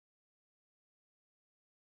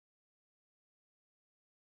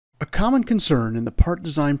A common concern in the part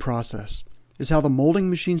design process is how the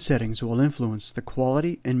molding machine settings will influence the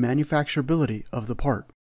quality and manufacturability of the part.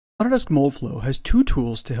 Autodesk MoldFlow has two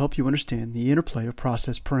tools to help you understand the interplay of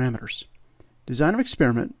process parameters: design of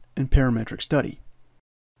experiment and parametric study.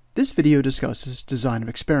 This video discusses design of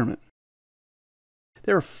experiment.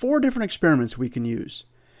 There are 4 different experiments we can use.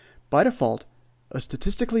 By default, a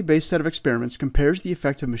statistically based set of experiments compares the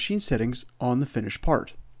effect of machine settings on the finished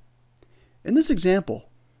part. In this example,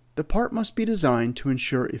 the part must be designed to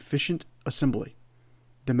ensure efficient assembly.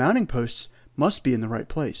 The mounting posts must be in the right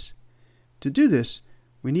place. To do this,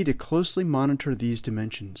 we need to closely monitor these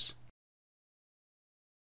dimensions.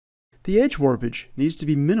 The edge warpage needs to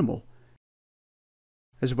be minimal,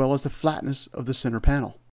 as well as the flatness of the center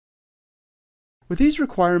panel. With these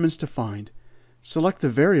requirements defined, select the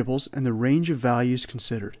variables and the range of values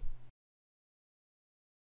considered.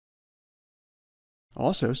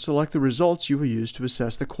 Also, select the results you will use to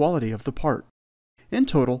assess the quality of the part. In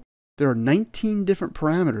total, there are 19 different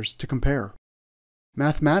parameters to compare.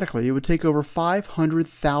 Mathematically, it would take over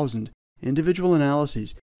 500,000 individual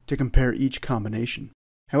analyses to compare each combination.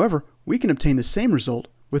 However, we can obtain the same result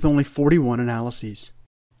with only 41 analyses.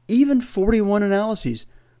 Even 41 analyses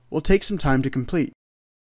will take some time to complete.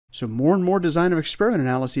 So more and more design of experiment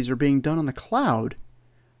analyses are being done on the cloud,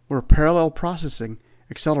 where parallel processing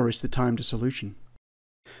accelerates the time to solution.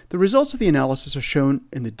 The results of the analysis are shown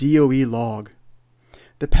in the DOE log.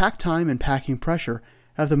 The pack time and packing pressure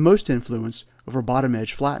have the most influence over bottom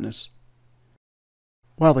edge flatness,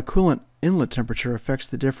 while the coolant inlet temperature affects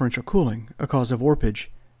the differential cooling, a cause of warpage,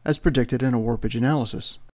 as predicted in a warpage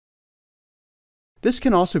analysis. This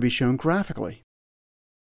can also be shown graphically.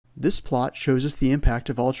 This plot shows us the impact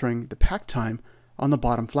of altering the pack time on the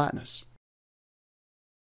bottom flatness.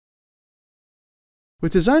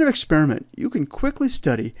 With design of experiment, you can quickly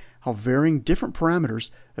study how varying different parameters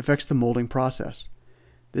affects the molding process.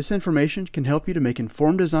 This information can help you to make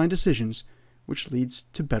informed design decisions, which leads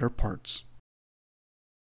to better parts.